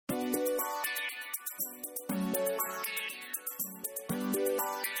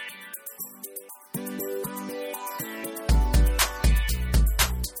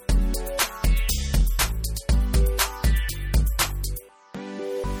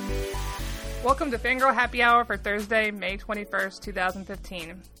Welcome to Fangirl Happy Hour for Thursday, May 21st,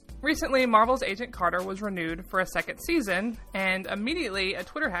 2015. Recently, Marvel's Agent Carter was renewed for a second season, and immediately a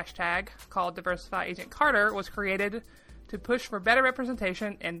Twitter hashtag called Diversify Agent Carter was created to push for better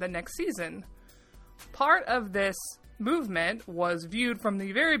representation in the next season. Part of this movement was viewed from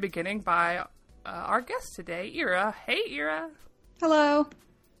the very beginning by our guest today, Ira. Hey, Ira. Hello.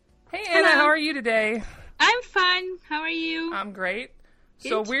 Hey, Anna. Hello. How are you today? I'm fine. How are you? I'm great. Good.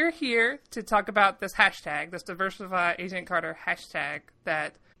 So we're here to talk about this hashtag, this Diversify Agent Carter hashtag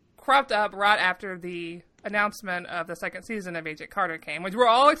that cropped up right after the announcement of the second season of Agent Carter came, which we're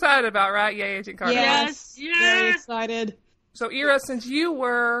all excited about, right? Yay, Agent Carter. Yes. Very excited. So, Ira, since you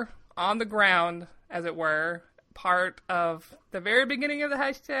were on the ground, as it were, part of the very beginning of the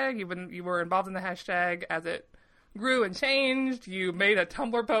hashtag, you were involved in the hashtag as it grew and changed. You made a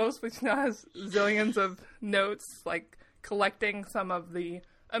Tumblr post, which now has zillions of notes, like collecting some of the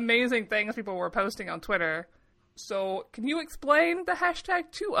amazing things people were posting on Twitter. So, can you explain the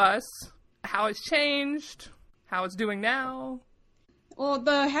hashtag to us? How it's changed? How it's doing now? Well,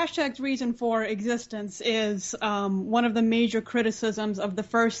 the hashtag's reason for existence is one of the major criticisms of the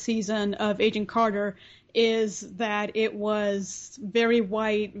first season of Agent Carter is that it was very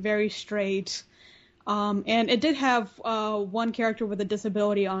white, very straight, and it did have one character with a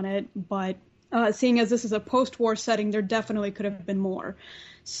disability on it, but seeing as this is a post-war setting, there definitely could have been more.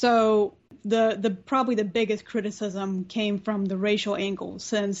 So the probably the biggest criticism came from the racial angle,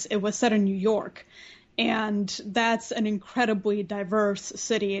 since it was set in New York. And that's an incredibly diverse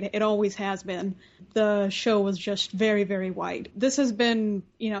city. It always has been. The show was just very, very white. This has been,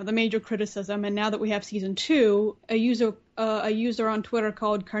 the major criticism. And now that we have season 2, a user on Twitter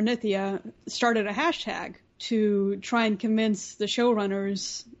called Carnithia started a hashtag to try and convince the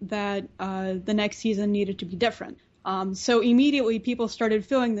showrunners that the next season needed to be different. So immediately people started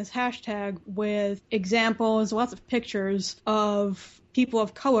filling this hashtag with examples, lots of pictures of people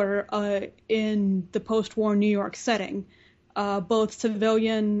of color in the post-war New York setting, both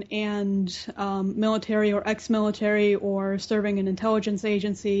civilian and military or ex-military or serving in intelligence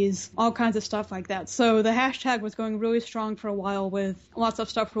agencies, all kinds of stuff like that. So the hashtag was going really strong for a while with lots of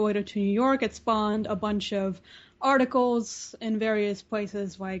stuff related to New York. It spawned a bunch of articles in various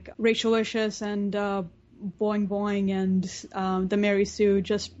places like Racialicious and Boing Boing and the Mary Sue,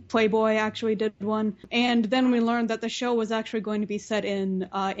 just Playboy actually did one. And then we learned that the show was actually going to be set in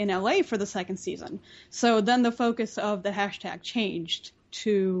LA for the second season. So then the focus of the hashtag changed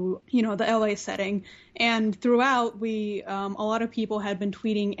to, the LA setting. And throughout, a lot of people had been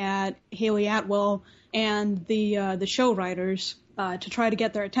tweeting at Haley Atwell and the show writers to try to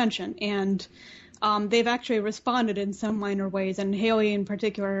get their attention. And they've actually responded in some minor ways, and Haley in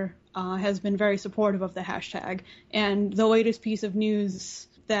particular has been very supportive of the hashtag. And the latest piece of news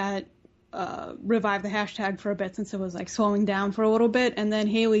that revived the hashtag for a bit, since it was slowing down for a little bit, and then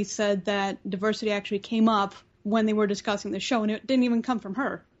Haley said that diversity actually came up when they were discussing the show, and it didn't even come from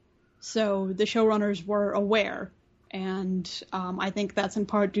her. So the showrunners were aware, and I think that's in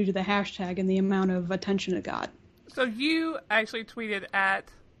part due to the hashtag and the amount of attention it got. So you actually tweeted at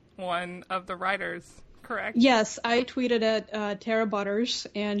one of the writers, correct? Yes, I tweeted at Tara Butters,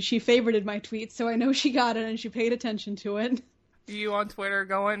 and she favorited my tweet, so I know she got it and she paid attention to it. You on Twitter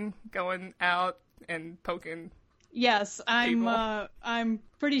going out and poking? Yes, I'm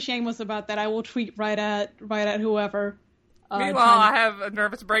pretty shameless about that. I will tweet right at whoever. Meanwhile, I have a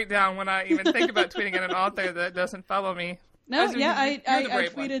nervous breakdown when I even think about tweeting at an author that doesn't follow me. No, yeah, I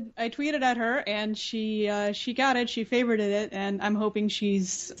tweeted at her, and she got it. She favorited it, and I'm hoping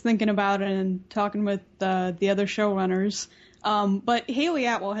she's thinking about it and talking with the other showrunners. But Haley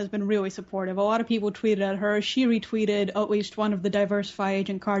Atwell has been really supportive. A lot of people tweeted at her. She retweeted at least one of the Diversify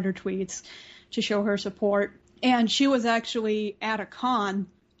Agent Carter tweets to show her support. And she was actually at a con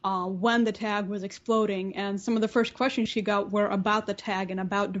when the tag was exploding, and some of the first questions she got were about the tag and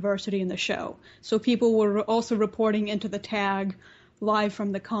about diversity in the show. So people were also reporting into the tag live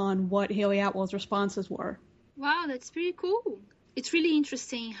from the con what Haley Atwell's responses were. Wow, that's pretty cool. It's really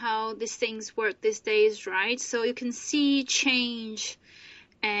interesting how these things work these days, right? So you can see change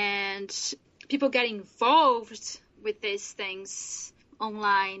and people get involved with these things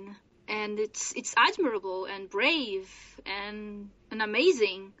online. And it's admirable and brave and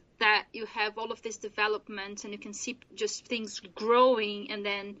amazing that you have all of this development and you can see just things growing and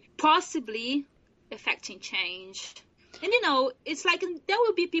then possibly affecting change. And it's like there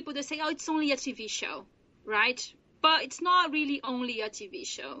will be people that say, oh, it's only a TV show, right? But it's not really only a TV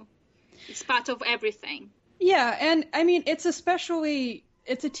show. It's part of everything. Yeah, and I mean, it's a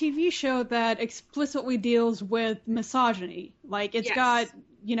TV show that explicitly deals with misogyny. Like, it's got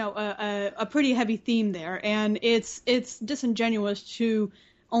a pretty heavy theme there, and it's disingenuous to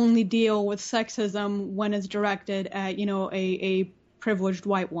only deal with sexism when it's directed at, a privileged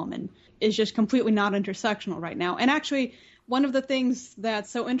white woman. It's just completely not intersectional right now. And actually, one of the things that's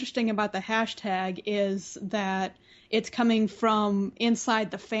so interesting about the hashtag is that it's coming from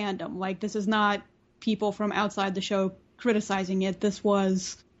inside the fandom. Like, this is not people from outside the show criticizing it. This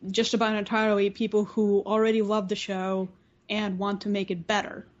was just about entirely people who already love the show and want to make it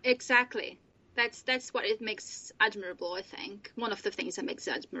better. Exactly. That's what it makes admirable, I think. One of the things that makes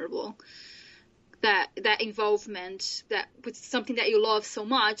it admirable. That involvement that with something that you love so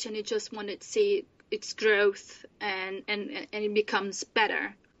much, and you just want to see its growth and it becomes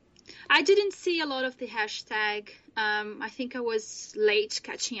better. I didn't see a lot of the hashtag. I think I was late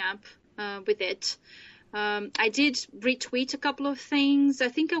catching up with it. I did retweet a couple of things.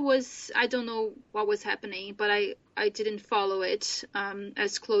 I don't know what was happening, but I didn't follow it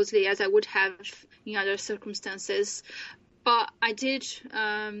as closely as I would have in other circumstances. But I did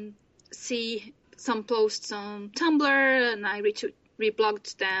see some posts on Tumblr, and I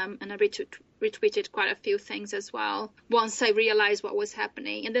reblogged them, and I retweeted quite a few things as well once I realized what was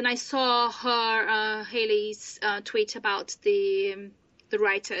happening. And then I saw Haley's tweet about the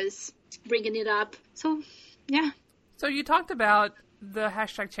writers bringing it up. So, yeah. So you talked about the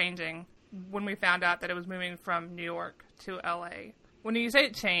hashtag changing when we found out that it was moving from New York to LA. When you say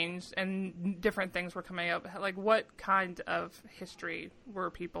it changed and different things were coming up, like, what kind of history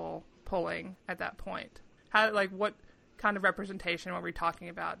were people pulling at that point? What kind of representation were we talking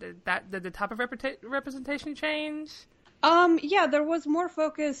about? Did the type of representation change? Yeah, there was more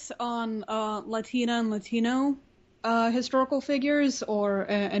focus on Latina and Latino historical figures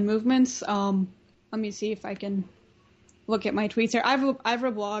and movements. Let me see if I can look at my tweets here. I've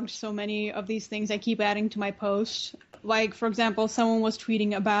reblogged so many of these things. I keep adding to my posts. Like, for example, someone was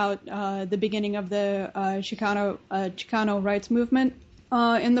tweeting about the beginning of the Chicano rights movement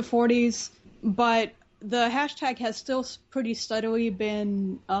in the 40s, but the hashtag has still pretty steadily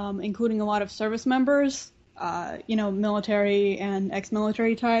been including a lot of service members, military and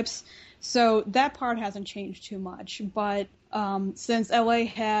ex-military types. So that part hasn't changed too much. But since LA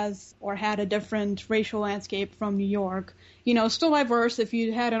has or had a different racial landscape from New York, still diverse. If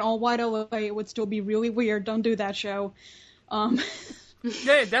you had an all-white LA, it would still be really weird. Don't do that show. Yeah,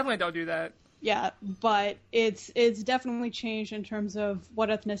 definitely don't do that. Yeah, but it's definitely changed in terms of what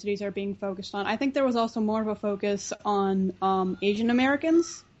ethnicities are being focused on. I think there was also more of a focus on Asian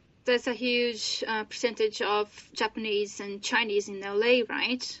Americans. There's a huge percentage of Japanese and Chinese in LA,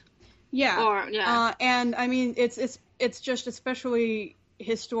 right? Yeah. And I mean, it's just especially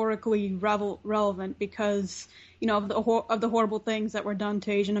historically relevant because of the horrible things that were done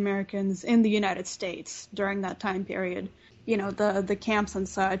to Asian Americans in the United States during that time period. The camps and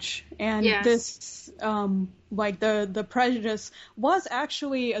such. And yes. This, the prejudice was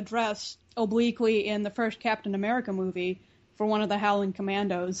actually addressed obliquely in the first Captain America movie for one of the Howling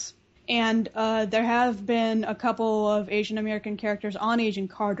Commandos. And there have been a couple of Asian American characters on Agent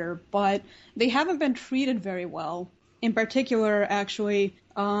Carter, but they haven't been treated very well. In particular, actually,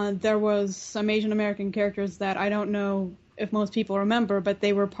 there was some Asian American characters that I don't know if most people remember, but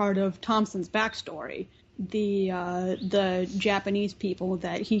they were part of Thompson's backstory. The Japanese people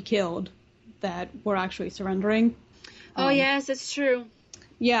that he killed that were actually surrendering. Oh, yes, that's true.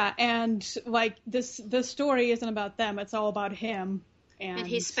 Yeah, and this story isn't about them; it's all about him and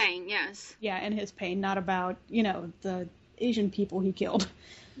his pain. Yes. Yeah, and his pain, not about the Asian people he killed.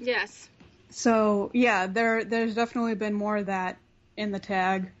 Yes. So yeah, there's definitely been more of that in the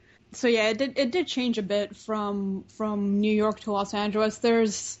tag. So yeah, it did change a bit from New York to Los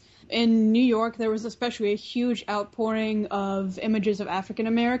Angeles. In New York, there was especially a huge outpouring of images of African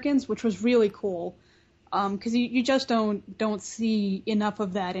Americans, which was really cool, because you just don't see enough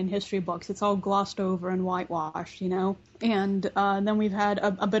of that in history books. It's all glossed over and whitewashed, And then we've had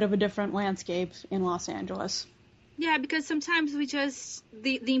a bit of a different landscape in Los Angeles. Yeah, because sometimes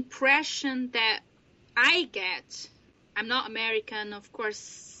the impression that I get, I'm not American, of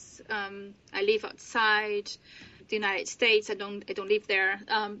course. I live outside the United States. I don't live there.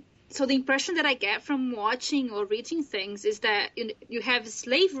 So the impression that I get from watching or reading things is that you have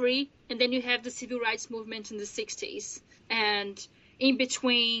slavery and then you have the civil rights movement in the 60s. And in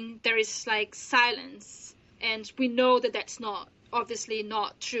between, there is silence. And we know that that's obviously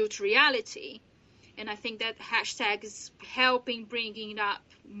not true to reality. And I think that hashtag is helping bringing up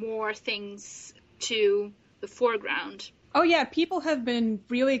more things to the foreground. Oh, yeah. People have been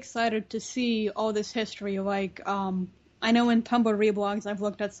really excited to see all this history, I know in Tumblr reblogs, I've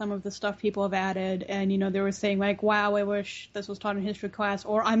looked at some of the stuff people have added, and, they were saying, like, wow, I wish this was taught in history class,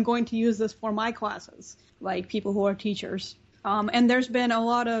 or I'm going to use this for my classes, like people who are teachers. And there's been a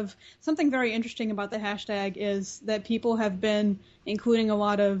lot of, something very interesting about the hashtag is that people have been including a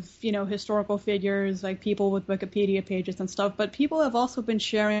lot of, historical figures, like people with Wikipedia pages and stuff, but people have also been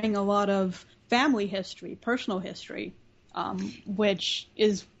sharing a lot of family history, personal history, which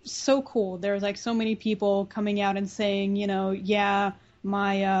is so cool. There's like so many people coming out and saying, yeah,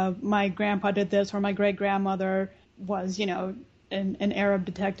 my grandpa did this, or my great-grandmother was, an Arab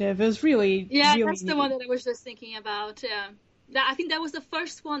detective. It was really, really that's neat. The one that I was just thinking about. I think that was the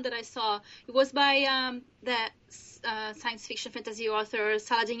first one that I saw. It was by the science fiction fantasy author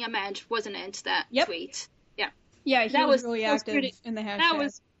Saladin Ahmed, wasn't it? That tweet. Yeah, he was really active in the hashtag. That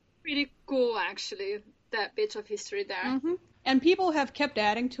was pretty cool, actually, that bit of history there. Mm-hmm. And people have kept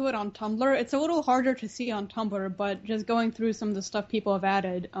adding to it on Tumblr. It's a little harder to see on Tumblr, but just going through some of the stuff people have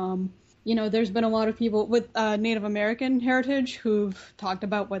added, there's been a lot of people with Native American heritage who've talked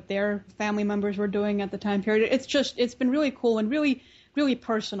about what their family members were doing at the time period. It's been really cool and really, really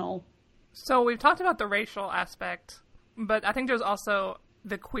personal. So we've talked about the racial aspect, but I think there's also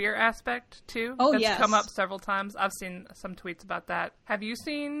the queer aspect, too. Oh, that's yes. come up several times. I've seen some tweets about that. Have you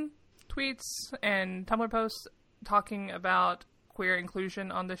seen tweets and Tumblr posts talking about queer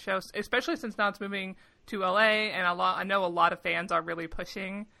inclusion on the show, especially since now it's moving to LA, and I know a lot of fans are really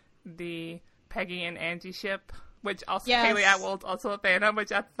pushing the Peggy and Angie ship, which also Haley Atwell's also a fan of,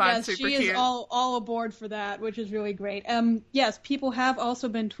 which I find super cute. Yes, she is all aboard for that, which is really great. Yes, people have also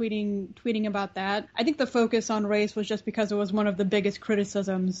been tweeting about that. I think the focus on race was just because it was one of the biggest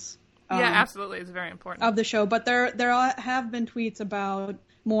criticisms. Absolutely, it's very important of the show. But there have been tweets about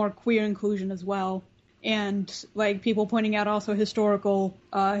more queer inclusion as well, and like people pointing out also historical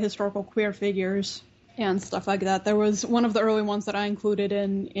queer figures and stuff like that. There was one of the early ones that I included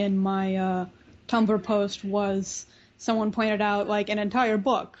in my Tumblr post was someone pointed out like an entire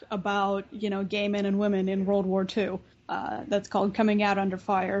book about, gay men and women in World War II. That's called Coming Out Under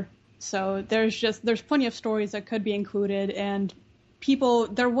Fire. So there's plenty of stories that could be included, and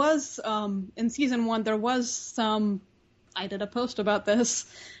there was, in season 1, there was some, I did a post about this,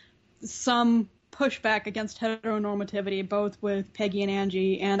 some pushback against heteronormativity, both with Peggy and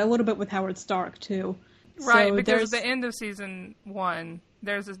Angie, and a little bit with Howard Stark, too. Right, so because at the end of season 1,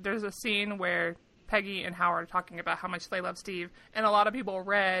 there's a scene where Peggy and Howard are talking about how much they love Steve, and a lot of people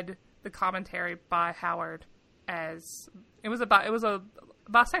read the commentary by Howard as it was a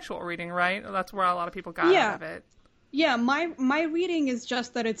bisexual reading, right? That's where a lot of people got out of it. Yeah, my reading is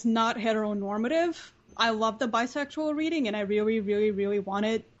just that it's not heteronormative. I love the bisexual reading, and I really, really, really want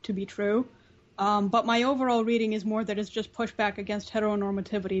it to be true. But my overall reading is more that it's just pushback against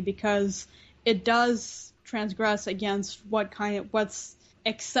heteronormativity, because it does transgress against what's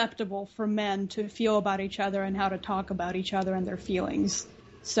acceptable for men to feel about each other and how to talk about each other and their feelings.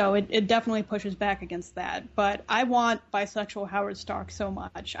 So it definitely pushes back against that. But I want bisexual Howard Stark so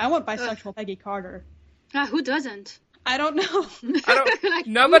much. I want bisexual Peggy Carter. Who doesn't? I don't know.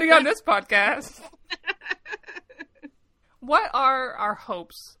 Nobody on this podcast. What are our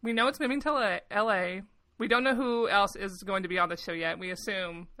hopes? We know it's moving to LA. We don't know who else is going to be on the show yet. We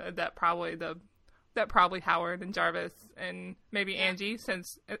assume that probably Howard and Jarvis and maybe Angie,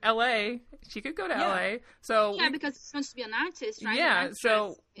 since LA, she could go to LA. So because it's supposed to be an artist, right? Yeah.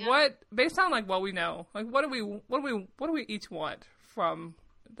 So what, based on like what we know, like what do we each want from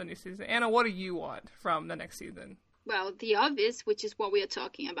the new season? Anna, what do you want from the next season? Well, the obvious, which is what we are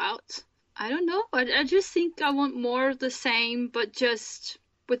talking about. I don't know. I just think I want more of the same, but just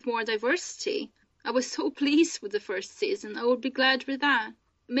with more diversity. I was so pleased with the first season. I would be glad with that.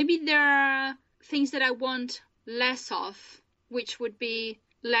 Maybe there are things that I want less of, which would be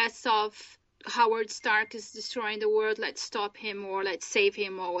less of Howard Stark is destroying the world, let's stop him or let's save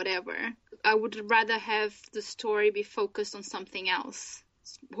him or whatever. I would rather have the story be focused on something else.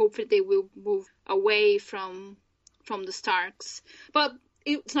 Hopefully they will move away from the Starks. But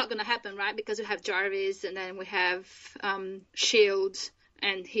it's not going to happen, right? Because we have Jarvis and then we have S.H.I.E.L.D.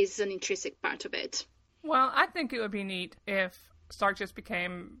 and he's an intrinsic part of it. Well, I think it would be neat if Stark just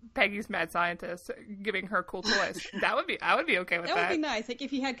became Peggy's mad scientist, giving her cool toys. I would be okay with that. That would be nice. Like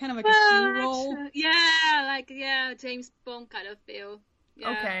if he had kind of like a Q role. Yeah, James Bond kind of feel.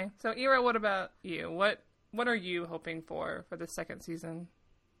 Yeah. Okay, so Ira, what about you? What are you hoping for the second season?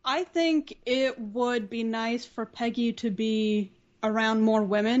 I think it would be nice for Peggy to be around more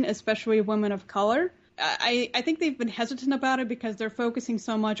women, especially women of color. I think they've been hesitant about it because they're focusing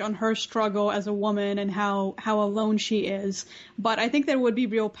so much on her struggle as a woman and how alone she is. But I think there would be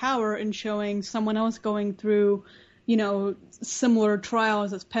real power in showing someone else going through similar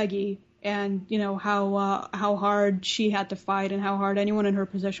trials as Peggy, and how hard she had to fight and how hard anyone in her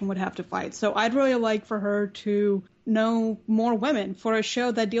position would have to fight. So I'd really like for her to know more women. For a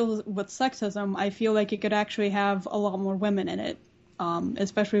show that deals with sexism, I feel like it could actually have a lot more women in it,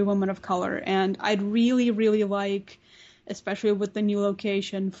 especially women of color. And I'd really, really like, especially with the new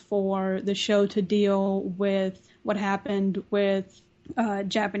location, for the show to deal with what happened with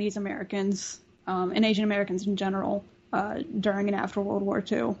Japanese Americans and Asian Americans in general during and after World War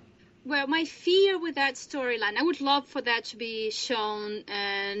II. Well, my fear with that storyline, I would love for that to be shown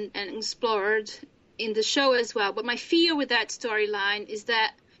and explored in the show as well. But my fear with that storyline is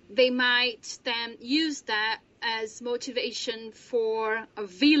that they might then use that as motivation for a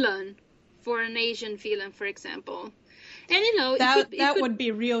villain, for an Asian villain, for example. And that would be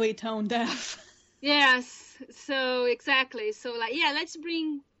really tone deaf. Yes. So exactly. So let's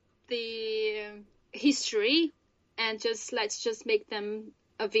bring the history and let's just make them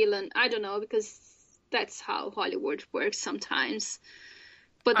a villain. I don't know, because that's how Hollywood works sometimes.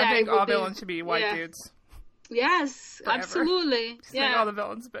 But I think all villains should be white dudes. Yes, forever. Absolutely. Just make all the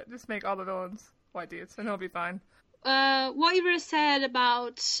villains, but just make all the villains white dudes, and it'll be fine. What Ira said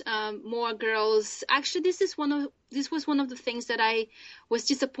about more girls. Actually, this was one of the things that I was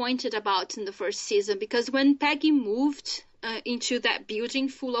disappointed about in the first season, because when Peggy moved into that building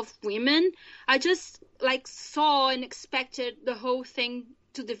full of women, I just saw and expected the whole thing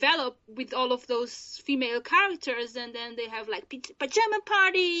to develop with all of those female characters, and then they have pajama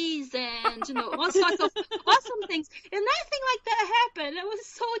parties and all sorts of awesome things, and nothing like that happened. I was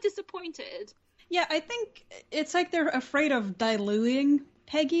so disappointed. Yeah, I think it's like they're afraid of diluting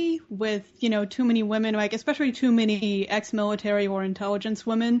Peggy with too many women, especially too many ex-military or intelligence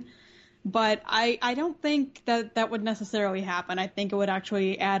women. But I don't think that would necessarily happen. I think it would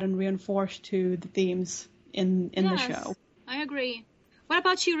actually add and reinforce to the themes in the show. I agree. What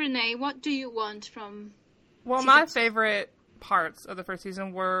about you, Renee? What do you want from Well, my favorite parts of the first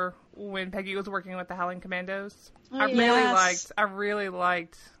season were when Peggy was working with the Howling Commandos. I really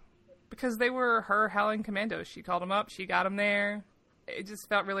liked, because they were her Howling Commandos. She called them up, she got them there. It just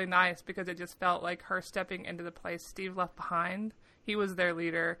felt really nice, because it just felt like her stepping into the place Steve left behind. He was their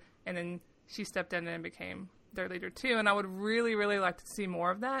leader, and then she stepped in and became their leader too. And I would really, really like to see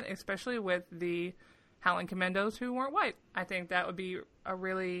more of that, especially with the Howling Commandos who weren't white. I think that would be a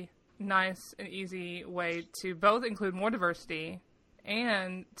really nice and easy way to both include more diversity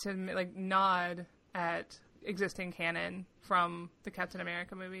and to nod at existing canon from the Captain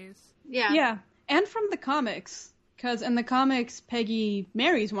America movies. Yeah, and from the comics, because in the comics Peggy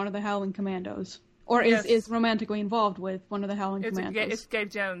marries one of the Howling Commandos, or is romantically involved with one of the Howling Commandos. It's Gabe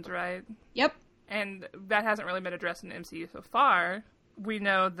Jones, right? Yep. And that hasn't really been addressed in the MCU so far. We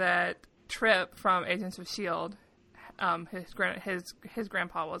know that Trip from Agents of S.H.I.E.L.D., his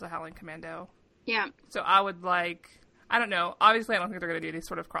grandpa was a Howling Commando. Yeah. So I would I don't know, obviously I don't think they're going to do any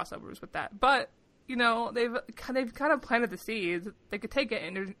sort of crossovers with that, but, they've kind of planted the seeds. They could take it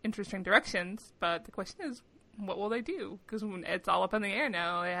in interesting directions, but the question is, what will they do? Because it's all up in the air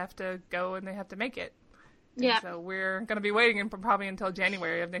now. They have to go and they have to make it. Yeah. And so we're going to be waiting probably until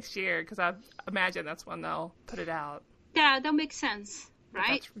January of next year, because I imagine that's when they'll put it out. Yeah, that makes sense.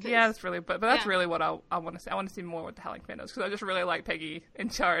 Right? That's really, but that's really what I want to see. I want to see more with the Howling Commandos, because I just really like Peggy in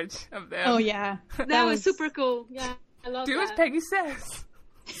charge of them. Oh yeah, that was super cool. Yeah, I love that. Do as Peggy says.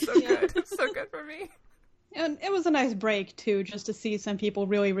 So good, so good for me. And it was a nice break too, just to see some people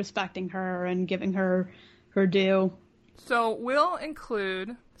really respecting her and giving her her due. So we'll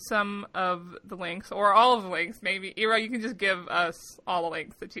include some of the links, or all of the links. Maybe Ira, you can just give us all the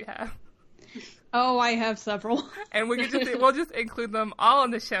links that you have. Oh, I have several. And we'll just include them all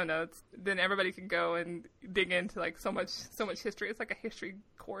in the show notes. Then everybody can go and dig into so much history. It's like a history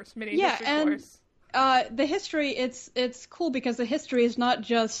course, history course. The history, it's cool because the history is not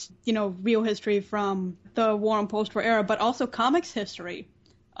just, real history from the war and post-war era, but also comics history.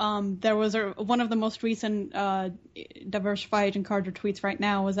 There was one of the most recent Diversify Agent Carter tweets right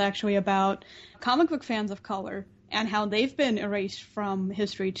now was actually about comic book fans of color and how they've been erased from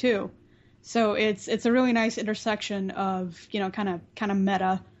history too. So it's a really nice intersection of, kind of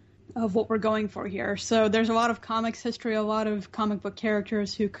meta of what we're going for here. So there's a lot of comics history, a lot of comic book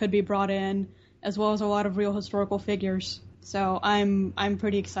characters who could be brought in, as well as a lot of real historical figures. So I'm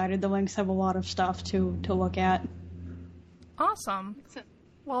pretty excited. The links have a lot of stuff to look at. Awesome.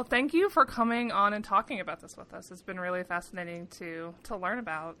 Well, thank you for coming on and talking about this with us. It's been really fascinating to learn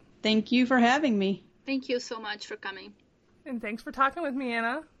about. Thank you for having me. Thank you so much for coming. And thanks for talking with me,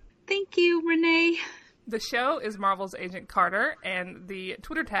 Anna. Thank you, Renee. The show is Marvel's Agent Carter, and the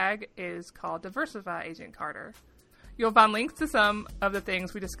Twitter tag is called Diversify Agent Carter. You'll find links to some of the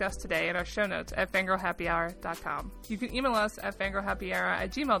things we discussed today in our show notes at fangirlhappyhour.com. You can email us at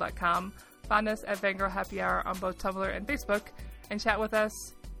fangirlhappyhour@gmail.com, find us at Fangirl Happy Hour on both Tumblr and Facebook, and chat with us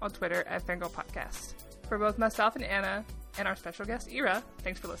on Twitter at Fangirl Podcast. For both myself and Anna and our special guest, Ira,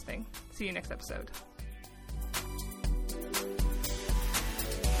 thanks for listening. See you next episode.